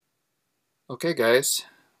Okay, guys,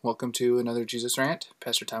 welcome to another Jesus Rant.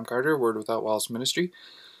 Pastor Tom Carter, Word Without Walls Ministry.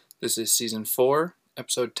 This is Season 4,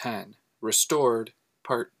 Episode 10, Restored,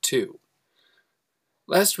 Part 2.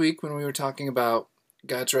 Last week, when we were talking about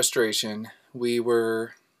God's restoration, we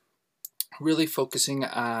were really focusing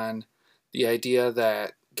on the idea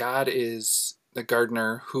that God is the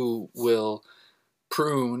gardener who will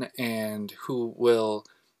prune and who will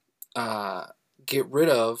get rid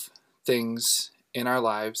of things in our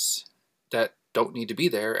lives that don't need to be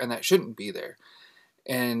there and that shouldn't be there.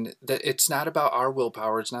 And that it's not about our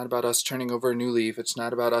willpower. It's not about us turning over a new leaf. It's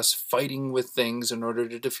not about us fighting with things in order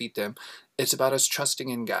to defeat them. It's about us trusting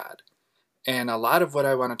in God. And a lot of what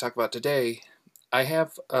I want to talk about today, I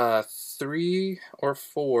have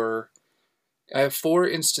four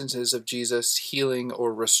instances of Jesus healing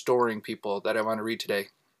or restoring people that I want to read today.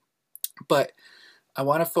 But I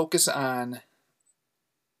want to focus on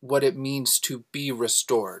what it means to be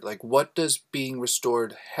restored. Like, what does being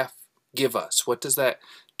restored give us? What does that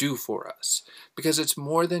do for us? Because it's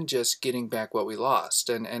more than just getting back what we lost.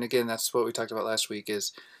 And again, that's what we talked about last week,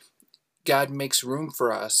 is God makes room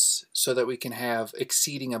for us so that we can have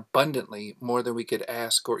exceeding abundantly more than we could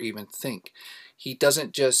ask or even think. He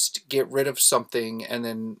doesn't just get rid of something and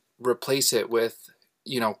then replace it with,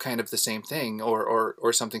 kind of the same thing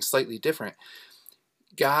or something slightly different.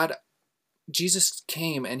 Jesus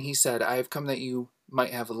came and he said, I have come that you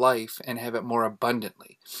might have life and have it more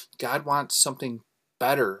abundantly. God wants something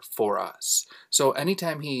better for us. So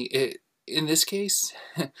anytime in this case,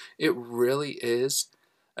 it really is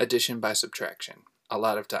addition by subtraction a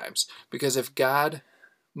lot of times. Because if God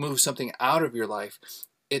moves something out of your life,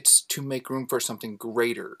 it's to make room for something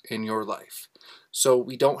greater in your life. So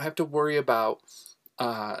we don't have to worry about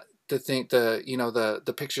the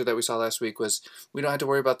picture that we saw last week was, we don't have to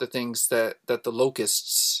worry about the things that the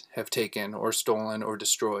locusts have taken or stolen or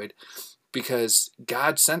destroyed, because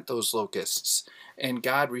God sent those locusts and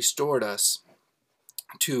God restored us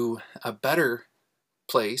to a better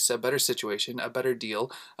place, a better situation, a better deal,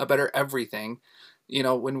 a better everything.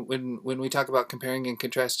 When we talk about comparing and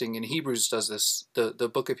contrasting, in Hebrews does this,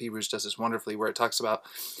 the book of Hebrews does this wonderfully, where it talks about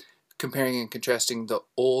comparing and contrasting the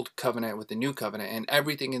old covenant with the new covenant, and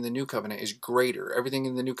everything in the new covenant is greater. Everything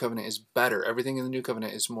in the new covenant is better. Everything in the new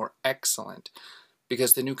covenant is more excellent,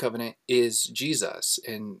 because the new covenant is Jesus.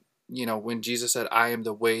 And, when Jesus said, I am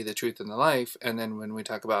the way, the truth, and the life, and then when we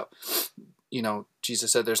talk about,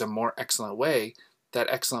 Jesus said there's a more excellent way, that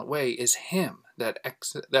excellent way is Him. That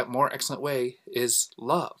more excellent way is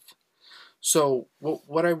love. So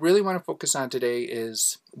what I really want to focus on today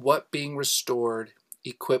is what being restored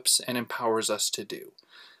equips and empowers us to do.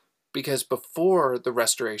 Because before the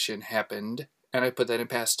restoration happened, and I put that in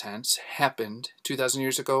past tense, happened 2,000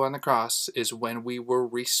 years ago on the cross, is when we were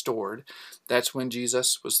restored. That's when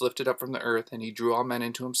Jesus was lifted up from the earth and He drew all men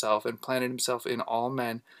into Himself and planted Himself in all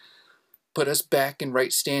men, put us back in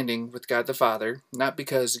right standing with God the Father, not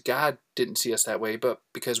because God didn't see us that way, but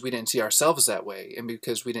because we didn't see ourselves that way, and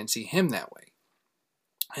because we didn't see Him that way.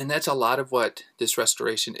 And that's a lot of what this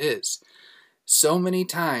restoration is. So many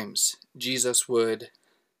times Jesus would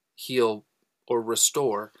heal or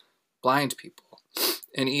restore blind people.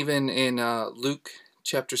 And even in Luke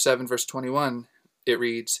chapter 7, verse 21, it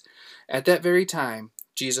reads, At that very time,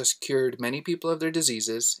 Jesus cured many people of their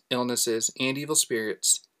diseases, illnesses, and evil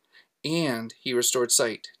spirits, and He restored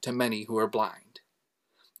sight to many who are blind.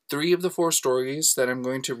 3 of the 4 stories that I'm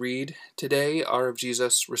going to read today are of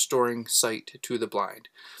Jesus restoring sight to the blind.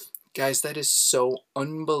 Guys, that is so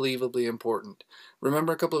unbelievably important.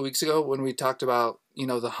 Remember a couple of weeks ago when we talked about,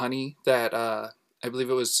 the honey that, I believe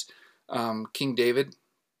it was King David,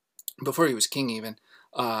 before he was king even,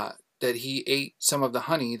 that he ate some of the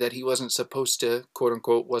honey that he wasn't supposed to, quote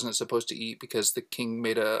unquote, wasn't supposed to eat, because the king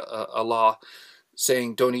made a law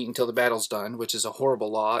saying don't eat until the battle's done, which is a horrible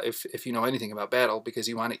law if you know anything about battle, because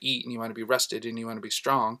you want to eat and you want to be rested and you want to be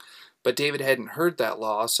strong. But David hadn't heard that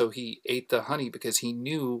law, so he ate the honey because he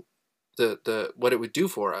knew the what it would do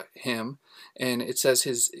for him. And it says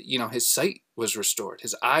his sight was restored,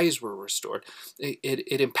 his eyes were restored.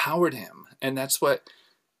 It empowered him, and that's what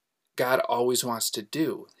God always wants to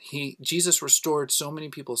do. Jesus restored so many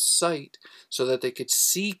people's sight so that they could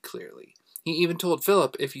see clearly. He even told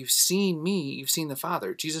Philip, if you've seen me, you've seen the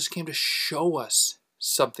Father. Jesus came to show us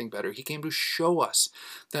something better. He came to show us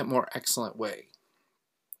that more excellent way.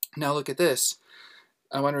 Now look at this.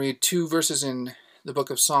 I want to read 2 verses in the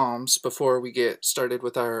book of Psalms before we get started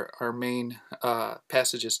with our main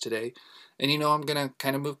passages today. And I'm going to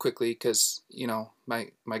kind of move quickly because,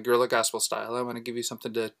 my guerrilla gospel style. I want to give you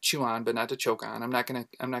something to chew on, but not to choke on. I'm not going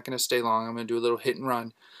to stay long. I'm going to do a little hit and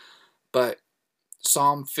run. But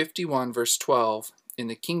Psalm 51 verse 12 in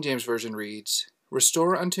the King James Version reads,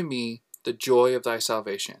 "Restore unto me the joy of thy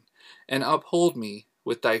salvation, and uphold me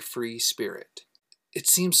with thy free spirit." It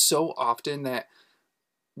seems so often that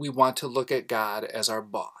we want to look at God as our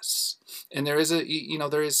boss. And there is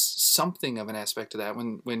there is something of an aspect to that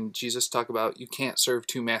when Jesus talked about you can't serve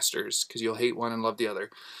two masters because you'll hate one and love the other.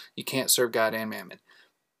 You can't serve God and mammon.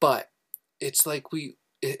 But it's like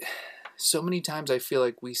so many times I feel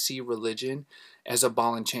like we see religion as a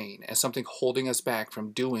ball and chain, as something holding us back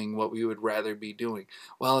from doing what we would rather be doing.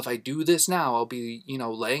 Well, if I do this now, I'll be,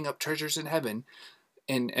 laying up treasures in heaven.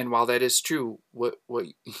 And while that is true, what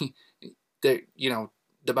that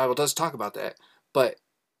the Bible does talk about that, but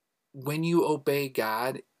when you obey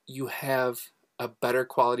God, you have a better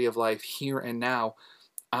quality of life here and now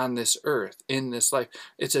on this earth, in this life.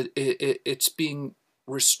 It's being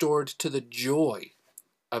restored to the joy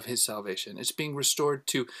of his salvation. It's being restored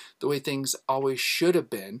to the way things always should have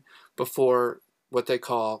been before what they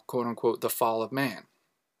call, quote unquote, the fall of man.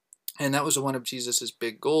 And that was one of Jesus's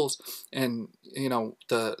big goals. And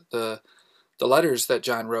the letters that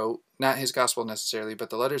John wrote, not his gospel necessarily, but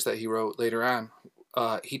the letters that he wrote later on,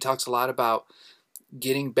 he talks a lot about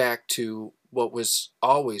getting back to what was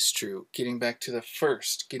always true, getting back to the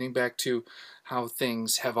first, getting back to how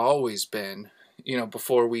things have always been,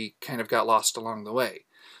 before we kind of got lost along the way.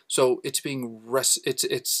 So it's being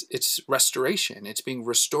it's restoration. It's being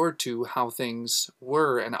restored to how things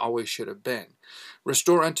were and always should have been.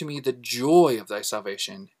 Restore unto me the joy of thy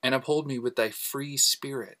salvation, and uphold me with thy free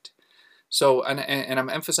spirit. So, and I'm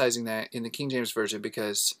emphasizing that in the King James Version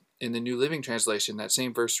because in the New Living Translation, that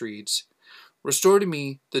same verse reads, "Restore to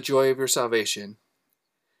me the joy of your salvation,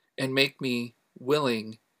 and make me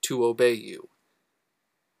willing to obey you."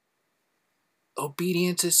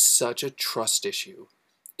 Obedience is such a trust issue.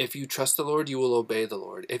 If you trust the Lord, you will obey the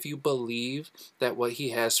Lord. If you believe that what he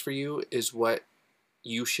has for you is what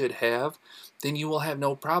you should have, then you will have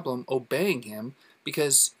no problem obeying him,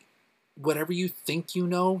 because whatever you think you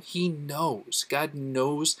know, he knows. God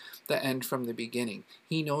knows the end from the beginning.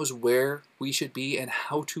 He knows where we should be and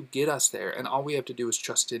how to get us there, and all we have to do is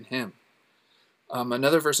trust in him.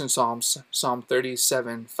 Another verse in Psalms, Psalm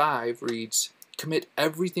 37:5 reads, "Commit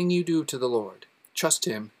everything you do to the Lord. Trust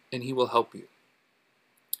him, and he will help you."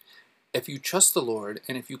 If you trust the Lord,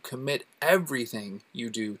 and if you commit everything you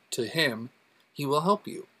do to him, he will help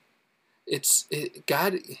you.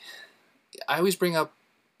 God. I always bring up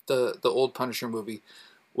the old Punisher movie,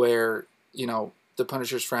 where the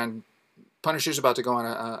Punisher's about to go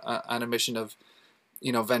on a mission of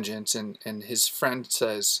vengeance, and his friend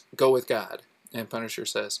says, "Go with God," and Punisher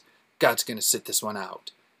says, "God's gonna sit this one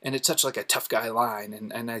out." And it's such like a tough guy line,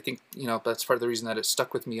 and I think that's part of the reason that it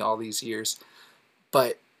stuck with me all these years.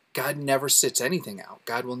 But God never sits anything out.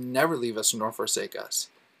 God will never leave us nor forsake us,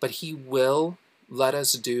 but he will let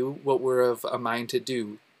us do what we're of a mind to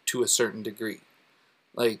do to a certain degree.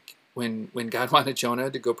 Like when God wanted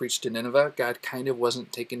Jonah to go preach to Nineveh, God kind of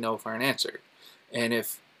wasn't taking no for an answer. And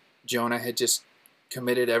if Jonah had just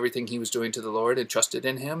committed everything he was doing to the Lord and trusted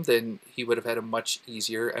in him, then he would have had a much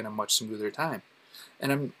easier and a much smoother time.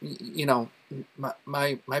 And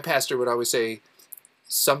my pastor would always say,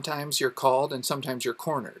 sometimes you're called and sometimes you're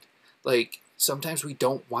cornered. Like, sometimes we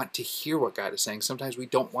don't want to hear what God is saying. Sometimes we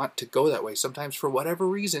don't want to go that way. Sometimes, for whatever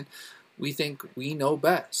reason, we think we know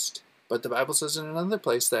best. But the Bible says in another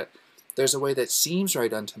place that there's a way that seems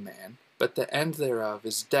right unto man, but the end thereof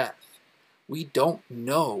is death. We don't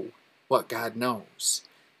know what God knows.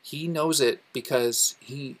 He knows it because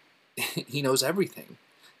he knows everything.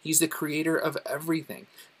 He's the creator of everything.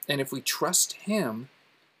 And if we trust him,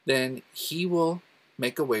 then he will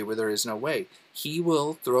make a way where there is no way. He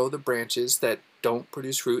will throw the branches that don't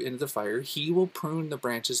produce fruit into the fire. He will prune the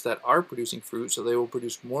branches that are producing fruit so they will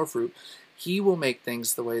produce more fruit. He will make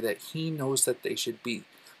things the way that he knows that they should be.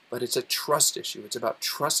 But it's a trust issue. It's about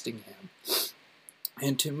trusting him.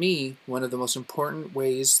 And to me, one of the most important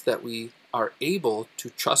ways that we are able to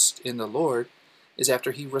trust in the Lord is after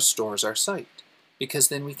he restores our sight, because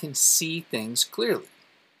then we can see things clearly.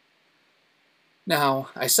 Now,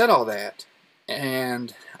 I said all that,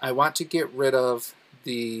 and I want to get rid of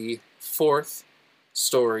the fourth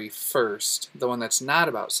story first, the one that's not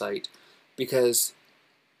about sight, because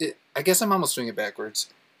I guess I'm almost doing it backwards.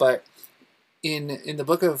 But in the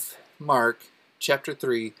book of Mark, chapter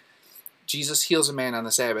 3, Jesus heals a man on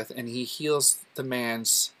the Sabbath, and he heals the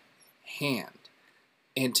man's hand.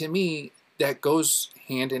 And to me, that goes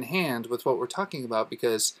hand in hand with what we're talking about,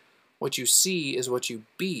 because What you see is what you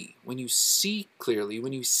be. When you see clearly,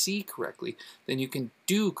 when you see correctly, then you can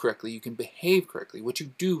do correctly, you can behave correctly. What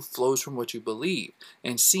you do flows from what you believe,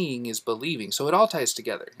 and seeing is believing. So it all ties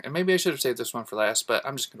together. And maybe I should have saved this one for last, but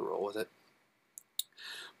I'm just going to roll with it.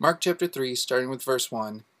 Mark chapter 3, starting with verse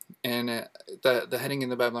 1, and the heading in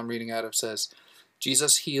the Bible I'm reading out of says,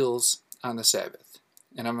 Jesus heals on the Sabbath.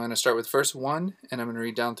 And I'm going to start with verse 1, and I'm going to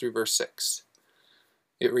read down through verse 6.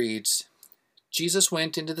 It reads, Jesus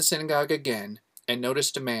went into the synagogue again and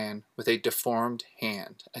noticed a man with a deformed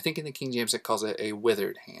hand. I think in the King James it calls it a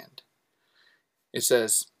withered hand. It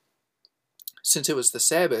says, since it was the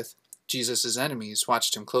Sabbath, Jesus' enemies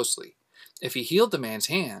watched him closely. If he healed the man's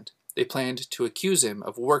hand, they planned to accuse him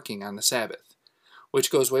of working on the Sabbath, which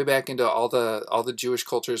goes way back into all the Jewish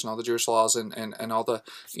cultures and all the Jewish laws and all the,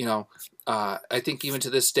 I think even to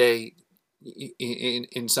this day,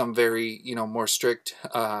 in some very, more strict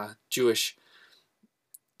Jewish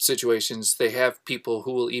situations, they have people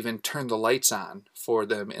who will even turn the lights on for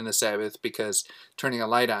them in the Sabbath, because turning a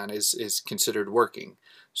light on is considered working.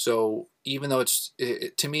 So even though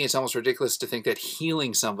to me it's almost ridiculous to think that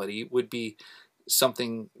healing somebody would be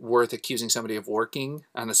something worth accusing somebody of working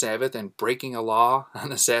on the Sabbath and breaking a law on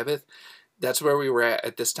the Sabbath, that's where we were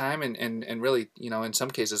at this time, and really, in some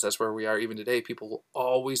cases that's where we are even today. People will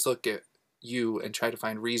always look at you and try to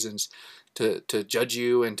find reasons to judge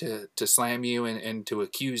you and to slam you and to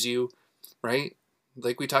accuse you, right?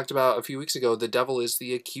 Like we talked about a few weeks ago, the devil is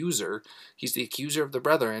the accuser. He's the accuser of the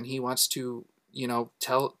brethren. He wants to,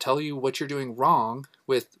 tell you what you're doing wrong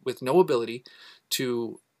with no ability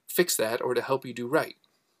to fix that or to help you do right.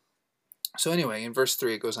 So anyway, in verse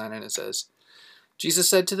 3 it goes on and it says, Jesus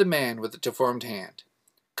said to the man with the deformed hand,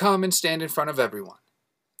 come and stand in front of everyone.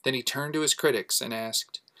 Then he turned to his critics and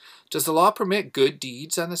asked, does the law permit good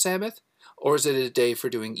deeds on the Sabbath, or is it a day for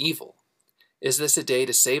doing evil? Is this a day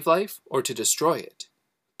to save life or to destroy it?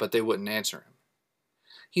 But they wouldn't answer him.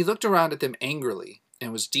 He looked around at them angrily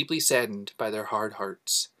and was deeply saddened by their hard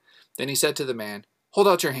hearts. Then he said to the man, hold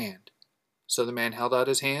out your hand. So the man held out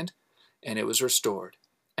his hand, and it was restored.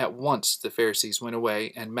 At once the Pharisees went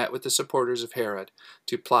away and met with the supporters of Herod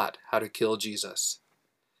to plot how to kill Jesus.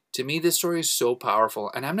 To me, this story is so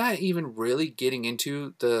powerful, and I'm not even really getting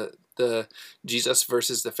into the Jesus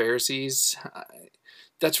versus the Pharisees.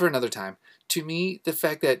 That's for another time. To me, the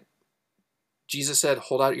fact that Jesus said,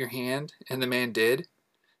 hold out your hand, and the man did.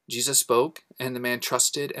 Jesus spoke, and the man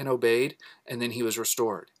trusted and obeyed, and then he was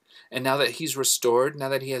restored. And now that he's restored, now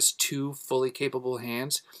that he has two fully capable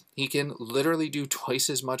hands, he can literally do twice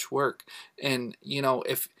as much work. And,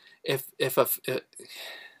 if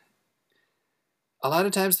a lot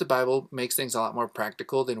of times the Bible makes things a lot more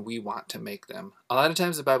practical than we want to make them. A lot of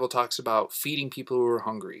times the Bible talks about feeding people who are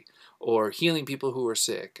hungry, or healing people who are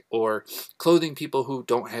sick, or clothing people who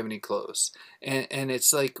don't have any clothes. And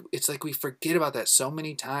it's like we forget about that so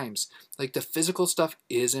many times. Like, the physical stuff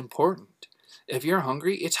is important. If you're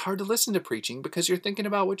hungry, it's hard to listen to preaching because you're thinking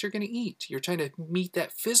about what you're going to eat. You're trying to meet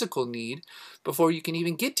that physical need before you can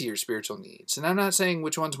even get to your spiritual needs. And I'm not saying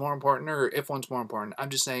which one's more important or if one's more important.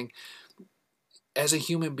 I'm just saying, as a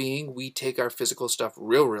human being, we take our physical stuff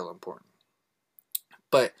real important.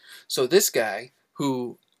 But so this guy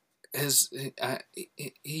who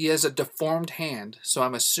he has a deformed hand, so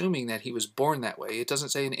I'm assuming that he was born that way. It doesn't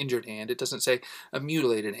say an injured hand. It doesn't say a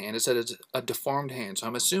mutilated hand. It said it's a deformed hand. So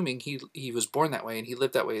I'm assuming he was born that way and he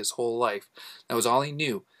lived that way his whole life. That was all he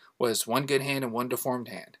knew, was one good hand and one deformed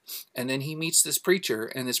hand. And then he meets this preacher,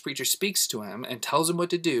 and this preacher speaks to him and tells him what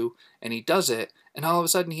to do, and he does it, and all of a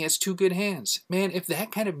sudden he has two good hands. Man, if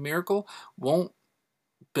that kind of miracle won't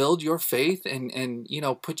build your faith and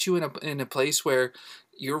put you in a place where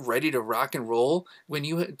you're ready to rock and roll,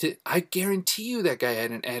 I guarantee you that guy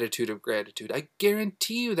had an attitude of gratitude. I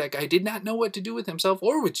guarantee you that guy did not know what to do with himself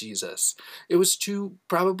or with Jesus. It was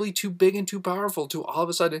probably too big and too powerful to all of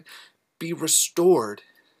a sudden be restored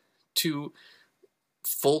to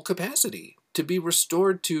full capacity, to be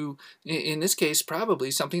restored to, in this case,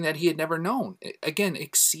 probably something that he had never known. Again,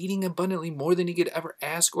 exceeding abundantly more than he could ever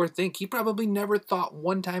ask or think. He probably never thought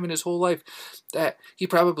one time in his whole life that he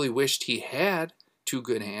probably wished he had two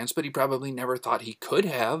good hands, but he probably never thought he could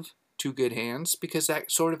have two good hands, because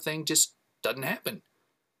that sort of thing just doesn't happen.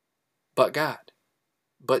 But God,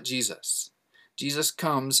 but Jesus. Jesus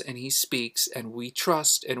comes and he speaks, and we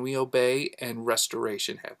trust and we obey, and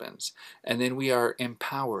restoration happens. And then we are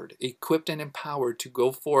empowered, equipped and empowered to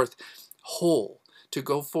go forth whole, to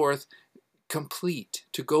go forth complete,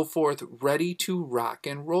 to go forth ready to rock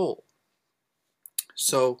and roll.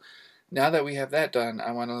 So Now that we have that done,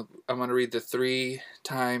 I want to read the 3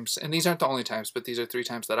 times, and these aren't the only times, but these are 3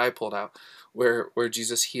 times that I pulled out where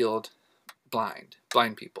Jesus healed blind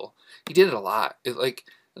people. He did it a lot.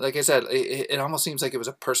 Like I said, it almost seems like it was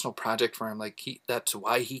a personal project for him. Like that's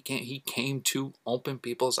why he came to open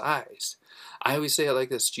people's eyes. I always say it like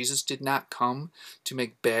this: Jesus did not come to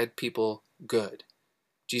make bad people good.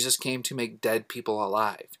 Jesus came to make dead people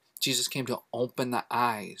alive. Jesus came to open the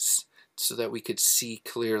eyes so that we could see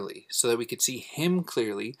clearly, so that we could see him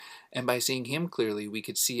clearly, and by seeing him clearly, we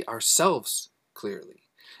could see ourselves clearly.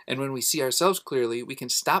 And when we see ourselves clearly, we can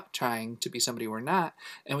stop trying to be somebody we're not,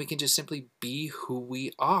 and we can just simply be who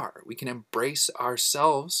we are. We can embrace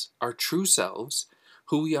ourselves, our true selves,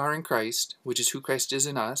 who we are in Christ, which is who Christ is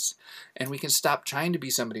in us, and we can stop trying to be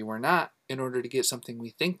somebody we're not in order to get something we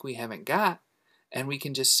think we haven't got, and we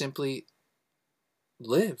can just simply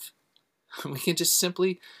live. We can just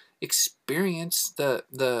simply experience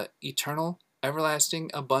the eternal,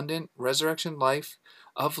 everlasting, abundant resurrection life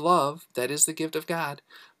of love that is the gift of God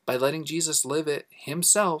by letting Jesus live it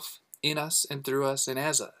himself in us and through us and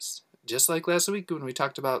as us. Just like last week when we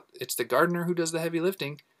talked about it's the gardener who does the heavy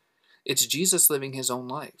lifting, it's Jesus living his own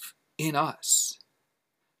life in us.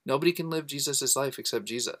 Nobody can live Jesus' life except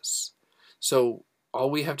Jesus. So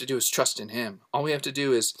all we have to do is trust in him. All we have to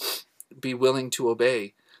do is be willing to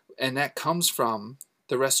obey. And that comes from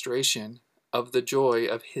the restoration of the joy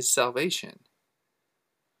of his salvation.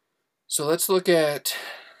 So let's look at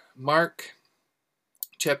Mark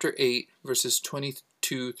chapter 8, verses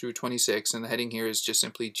 22 through 26. And the heading here is just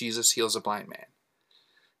simply, Jesus heals a blind man.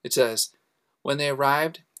 It says, when they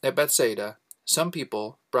arrived at Bethsaida, some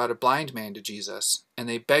people brought a blind man to Jesus, and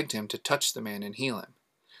they begged him to touch the man and heal him.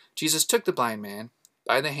 Jesus took the blind man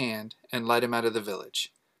by the hand and led him out of the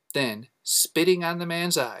village. Then, spitting on the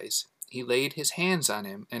man's eyes, he laid his hands on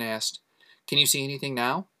him and asked, can you see anything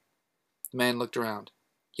now? The man looked around.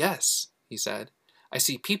 Yes, he said. I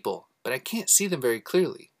see people, but I can't see them very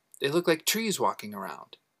clearly. They look like trees walking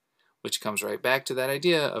around. Which comes right back to that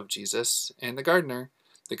idea of Jesus and the gardener.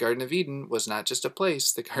 The Garden of Eden was not just a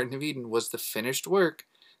place. The Garden of Eden was the finished work.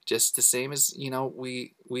 Just the same as,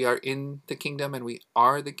 we are in the kingdom and we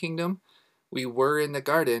are the kingdom. We were in the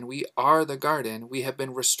garden. We are the garden. We have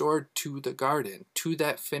been restored to the garden, to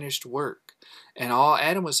that finished work. And all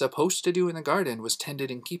Adam was supposed to do in the garden was tend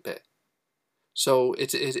it and keep it. So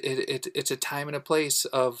it's a time and a place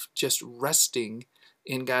of just resting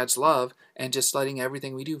in God's love and just letting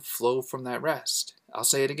everything we do flow from that rest. I'll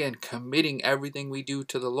say it again, committing everything we do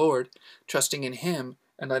to the Lord, trusting in him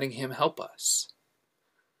and letting him help us.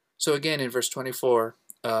 So again, in verse 24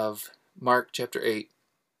 of Mark chapter 8,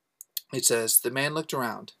 it says, the man looked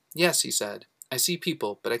around. Yes, he said, I see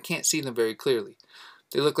people, but I can't see them very clearly.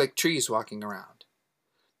 They look like trees walking around.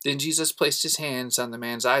 Then Jesus placed his hands on the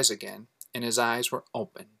man's eyes again, and his eyes were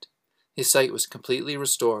opened. His sight was completely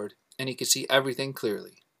restored, and he could see everything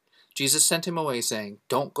clearly. Jesus sent him away, saying,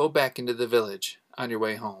 don't go back into the village on your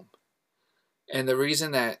way home. And the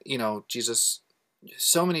reason that, Jesus,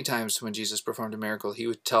 so many times when Jesus performed a miracle, he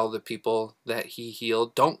would tell the people that he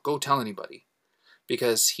healed, don't go tell anybody.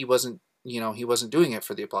 Because he wasn't doing it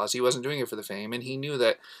for the applause. He wasn't doing it for the fame. And he knew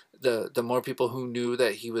that the more people who knew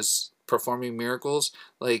that he was performing miracles,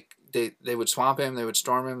 like they would swamp him, they would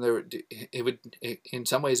storm him, in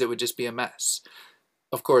some ways it would just be a mess.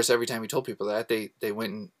 Of course, every time he told people that, they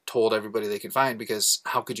went and told everybody they could find, because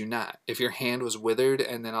how could you not? If your hand was withered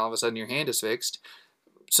and then all of a sudden your hand is fixed,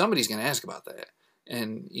 somebody's going to ask about that.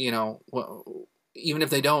 And, even if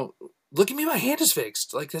they don't, look at me, my hand is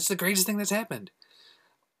fixed. Like, that's the greatest thing that's happened.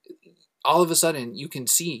 All of a sudden, you can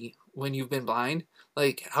see when you've been blind.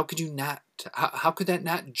 Like, how could you not? How could that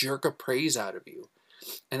not jerk a praise out of you?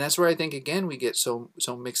 And that's where I think, again, we get so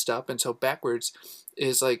mixed up and so backwards,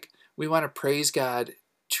 is like, we want to praise God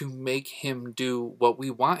to make him do what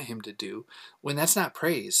we want him to do, when that's not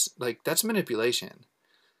praise. Like, that's manipulation.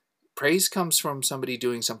 Praise comes from somebody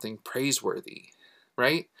doing something praiseworthy,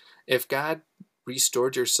 right? If God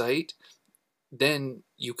restored your sight, then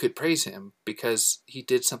you could praise him because he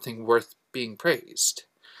did something worth being praised.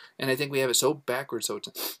 And I think we have it so backwards, so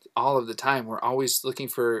all of the time we're always looking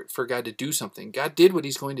for God to do something. God did what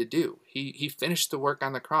he's going to do. He finished the work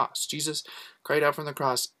on the cross. Jesus cried out from the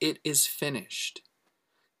cross, it is finished.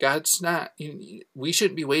 God's not, we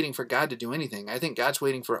shouldn't be waiting for God to do anything. I think God's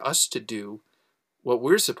waiting for us to do what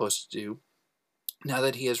we're supposed to do now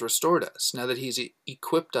that he has restored us, now that he's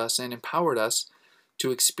equipped us and empowered us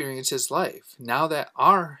to experience his life, now that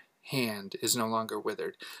our hand is no longer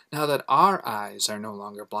withered, now that our eyes are no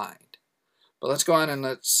longer blind. But let's go on and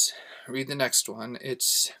let's read the next one.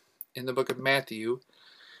 It's in the book of Matthew,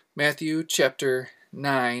 Matthew chapter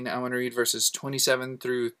 9, I want to read verses 27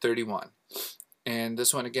 through 31. And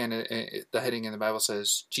this one again, the heading in the Bible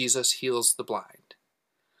says, Jesus heals the blind.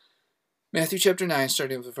 Matthew chapter 9,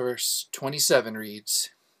 starting with verse 27 reads,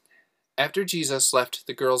 After Jesus left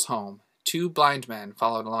the girl's home, 2 blind men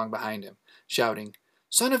followed along behind him, shouting,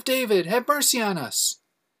 Son of David, have mercy on us!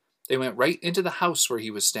 They went right into the house where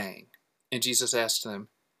he was staying. And Jesus asked them,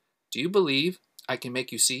 Do you believe I can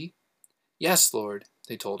make you see? Yes, Lord,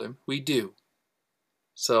 they told him, we do.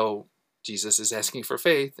 So Jesus is asking for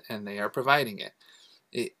faith, and they are providing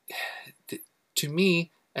it. To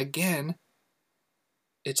me, again,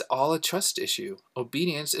 it's all a trust issue.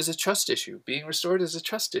 Obedience is a trust issue. Being restored is a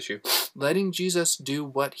trust issue. Letting Jesus do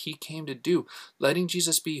what he came to do. Letting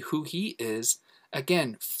Jesus be who he is,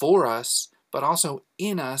 again, for us, but also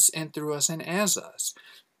in us and through us and as us.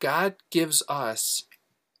 God gives us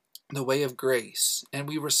the way of grace, and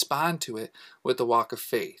we respond to it with the walk of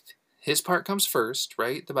faith. His part comes first,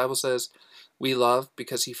 right? The Bible says we love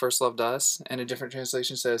because he first loved us, and a different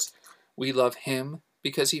translation says we love him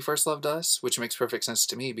because he first loved us, which makes perfect sense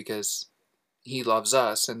to me because he loves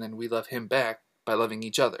us, and then we love him back by loving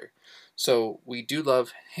each other. So we do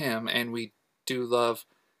love him, and we do love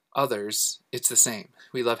others. It's the same.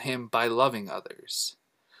 We love him by loving others.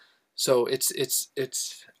 So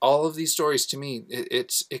it's all of these stories to me.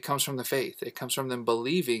 It comes from the faith. It comes from them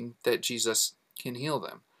believing that Jesus can heal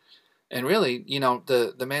them. And really,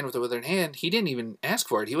 the man with the withered hand, he didn't even ask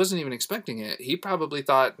for it. He wasn't even expecting it. He probably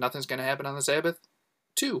thought nothing's going to happen on the Sabbath,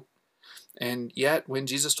 too. And yet, when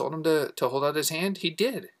Jesus told him to hold out his hand, he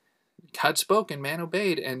did. God spoke and man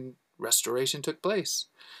obeyed, and restoration took place.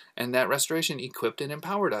 And that restoration equipped and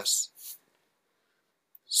empowered us.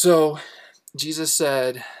 So Jesus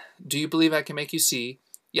said, Do you believe I can make you see?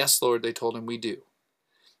 Yes, Lord, they told him, we do.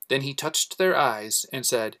 Then he touched their eyes and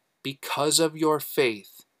said, Because of your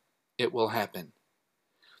faith, it will happen.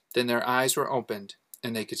 Then their eyes were opened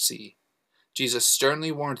and they could see. Jesus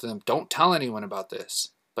sternly warned them, Don't tell anyone about this.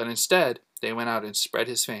 But instead, they went out and spread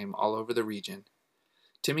his fame all over the region.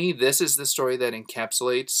 To me, this is the story that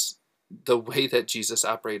encapsulates the way that Jesus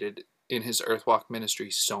operated in his earthwalk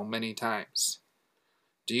ministry so many times.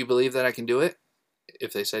 Do you believe that I can do it?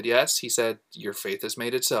 If they said yes, he said, Your faith has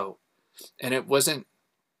made it so. And it wasn't,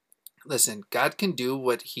 listen, God can do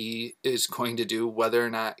what he is going to do whether or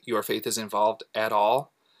not your faith is involved at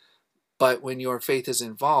all. But when your faith is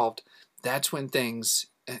involved, that's when things,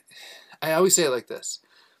 I always say it like this.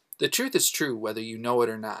 The truth is true whether you know it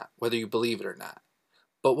or not, whether you believe it or not.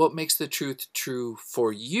 But what makes the truth true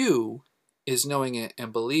for you is knowing it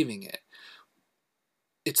and believing it.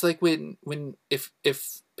 It's like if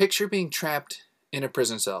picture being trapped in a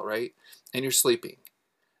prison cell, right? And you're sleeping.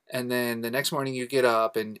 And then the next morning you get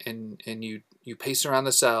up and you pace around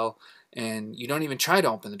the cell and you don't even try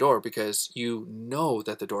to open the door because you know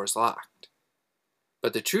that the door is locked.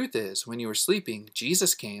 But the truth is, when you were sleeping,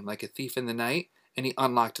 Jesus came like a thief in the night and he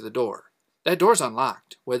unlocked the door. That door's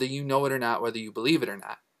unlocked, whether you know it or not, whether you believe it or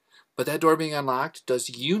not. But that door being unlocked does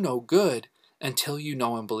you no good until you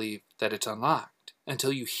know and believe that it's unlocked.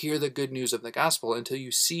 Until you hear the good news of the gospel, until you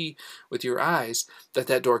see with your eyes that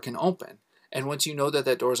that door can open. And once you know that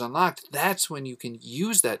that door is unlocked, that's when you can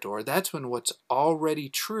use that door. That's when what's already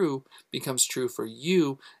true becomes true for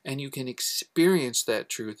you, and you can experience that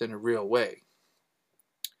truth in a real way.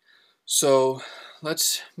 So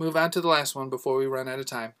let's move on to the last one before we run out of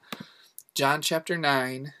time. John chapter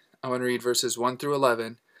 9, I want to read verses 1 through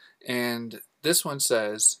 11. And this one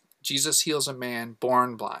says, Jesus heals a man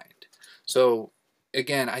born blind. So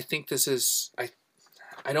again, I think this is,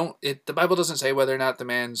 the Bible doesn't say whether or not the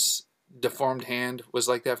man's deformed hand was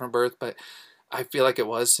like that from birth, but I feel like it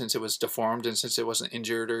was, since it was deformed and since it wasn't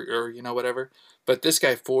injured or whatever. But this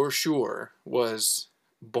guy for sure was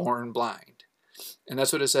born blind. And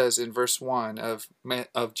that's what it says in verse 1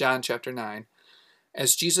 of John chapter 9.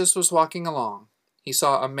 As Jesus was walking along, he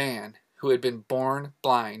saw a man who had been born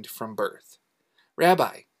blind from birth.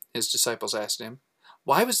 Rabbi, his disciples asked him,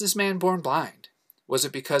 why was this man born blind? Was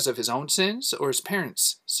it because of his own sins or his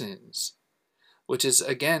parents' sins? Which is,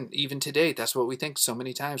 again, even today, that's what we think so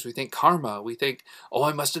many times. We think karma. We think, oh,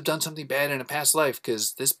 I must have done something bad in a past life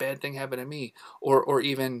because this bad thing happened to me. Or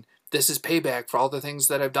even, this is payback for all the things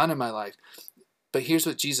that I've done in my life. But here's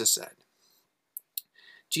what Jesus said.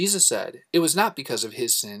 Jesus said, it was not because of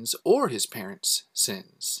his sins or his parents'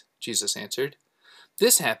 sins, Jesus answered.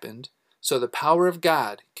 This happened so the power of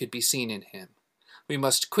God could be seen in him. We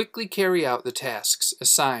must quickly carry out the tasks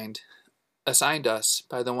assigned us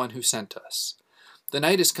by the one who sent us. The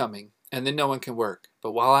night is coming, and then no one can work.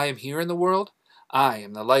 But while I am here in the world, I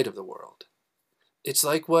am the light of the world. It's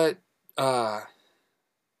like what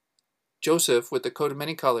Joseph, with the coat of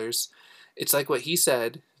many colors, it's like what he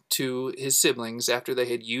said to his siblings after they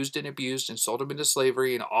had used and abused and sold him into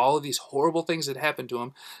slavery, and all of these horrible things had happened to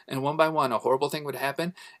him. And one by one, a horrible thing would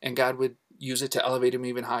happen, and God would use it to elevate him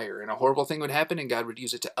even higher. And a horrible thing would happen, and God would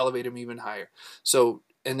use it to elevate him even higher. So,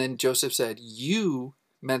 and then Joseph said, "You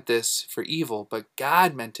meant this for evil, but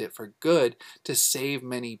God meant it for good, to save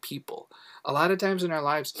many people." A lot of times in our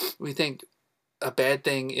lives, we think a bad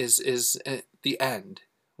thing is the end,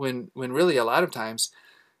 when really a lot of times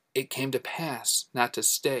it came to pass, not to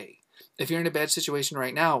stay. If you're in a bad situation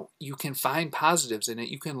right now, you can find positives in it.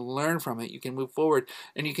 You can learn from it. You can move forward,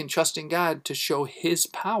 and you can trust in God to show His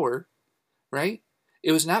power, right?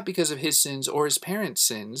 It was not because of his sins or his parents'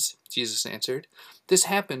 sins, Jesus answered. This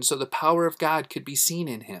happened so the power of God could be seen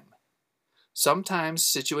in him. Sometimes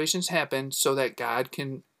situations happen so that God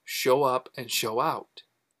can show up and show out.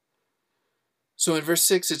 So in verse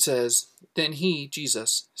 6 it says, "Then he,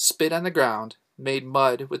 Jesus, spit on the ground, made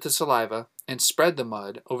mud with the saliva, and spread the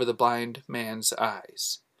mud over the blind man's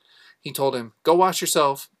eyes. He told him, 'Go wash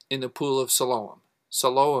yourself in the pool of Siloam.'"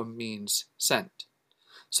 Siloam means sent.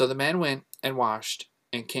 So the man went and washed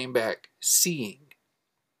and came back seeing.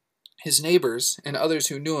 His neighbors and others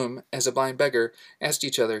who knew him as a blind beggar asked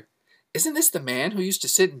each other, "Isn't this the man who used to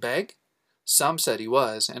sit and beg?" Some said he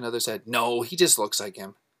was, and others said, "No, he just looks like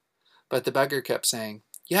him." But the beggar kept saying,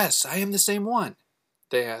 "Yes, I am the same one."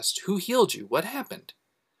 They asked, "Who healed you? What happened?"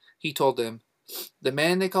 He told them, "The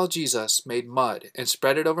man they call Jesus made mud and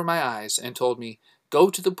spread it over my eyes and told me, 'Go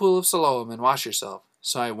to the pool of Siloam and wash yourself.'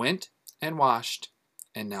 So I went and washed,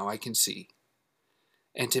 and now I can see."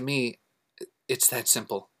 And to me, it's that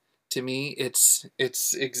simple. To me, it's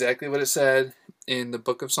exactly what it said in the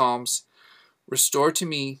book of Psalms. "Restore to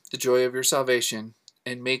me the joy of your salvation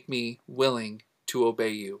and make me willing to obey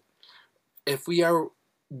you." If we are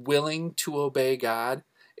willing to obey God,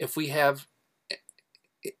 if we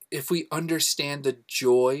understand the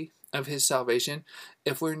joy of his salvation,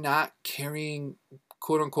 if we're not carrying,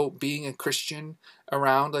 quote unquote, being a Christian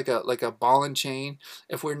around like a ball and chain,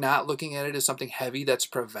 if we're not looking at it as something heavy that's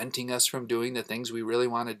preventing us from doing the things we really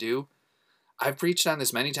want to do. I've preached on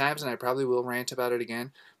this many times, and I probably will rant about it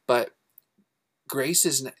again, but grace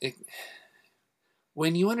is,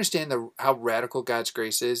 when you understand how radical God's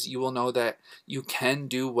grace is, you will know that you can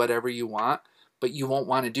do whatever you want, but you won't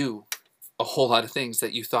want to do a whole lot of things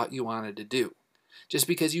that you thought you wanted to do. Just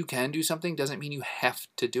because you can do something doesn't mean you have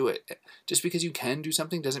to do it. Just because you can do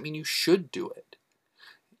something doesn't mean you should do it.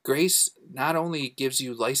 Grace not only gives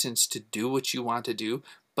you license to do what you want to do,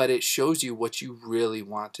 but it shows you what you really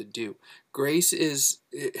want to do.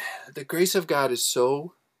 The grace of God is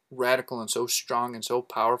so radical and so strong and so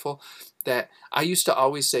powerful that I used to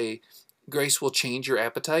always say grace will change your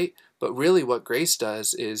appetite, but really what grace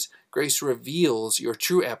does is grace reveals your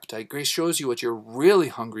true appetite. Grace shows you what you're really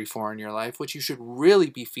hungry for in your life, what you should really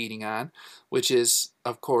be feeding on, which is,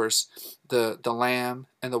 of course, the lamb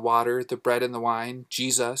and the water, the bread and the wine,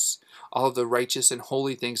 Jesus, all of the righteous and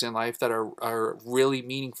holy things in life that are really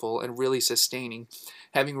meaningful and really sustaining.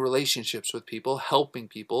 Having relationships with people, helping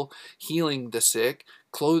people, healing the sick,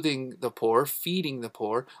 clothing the poor, feeding the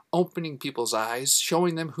poor, opening people's eyes,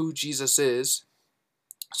 showing them who Jesus is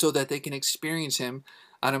so that they can experience him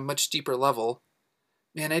on a much deeper level.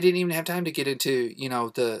 Man, I didn't even have time to get into,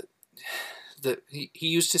 he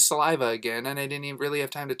used his saliva again, and I didn't even really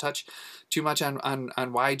have time to touch too much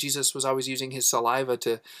on why Jesus was always using his saliva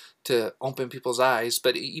to open people's eyes.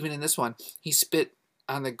 But even in this one, he spit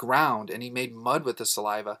on the ground and he made mud with the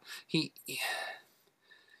saliva.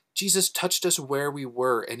 Jesus touched us where we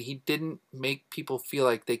were, and he didn't make people feel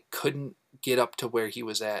like they couldn't get up to where he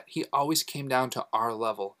was at. He always came down to our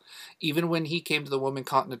level. Even when he came to the woman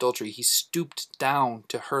caught in adultery, he stooped down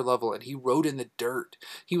to her level and he wrote in the dirt.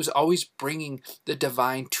 He was always bringing the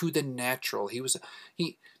divine to the natural.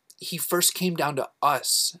 He first came down to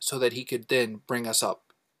us so that he could then bring us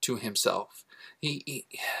up to himself. It's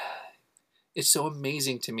so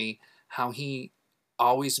amazing to me how he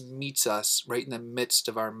always meets us right in the midst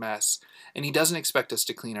of our mess, and he doesn't expect us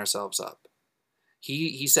to clean ourselves up.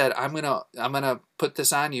 He said, I'm gonna put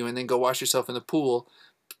this on you and then go wash yourself in the pool.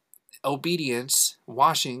 Obedience,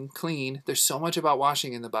 washing, clean. There's so much about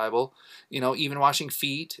washing in the Bible, even washing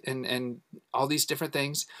feet and all these different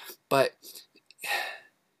things. But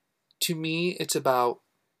to me, it's about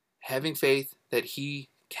having faith that he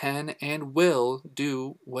can and will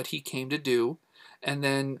do what he came to do, and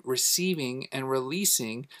then receiving and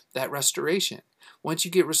releasing that restoration. Once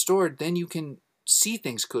you get restored, then you can see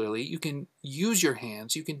things clearly. You can use your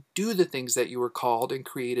hands. You can do the things that you were called and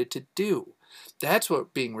created to do. That's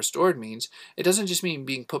what being restored means. It doesn't just mean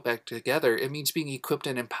being put back together. It means being equipped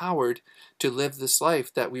and empowered to live this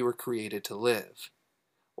life that we were created to live.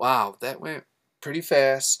 Wow, that went pretty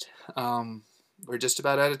fast. We're just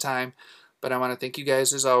about out of time, but I want to thank you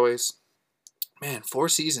guys as always. Man, 4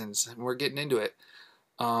 seasons, and we're getting into it.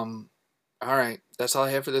 All right, that's all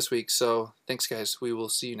I have for this week. So thanks, guys. We will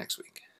see you next week.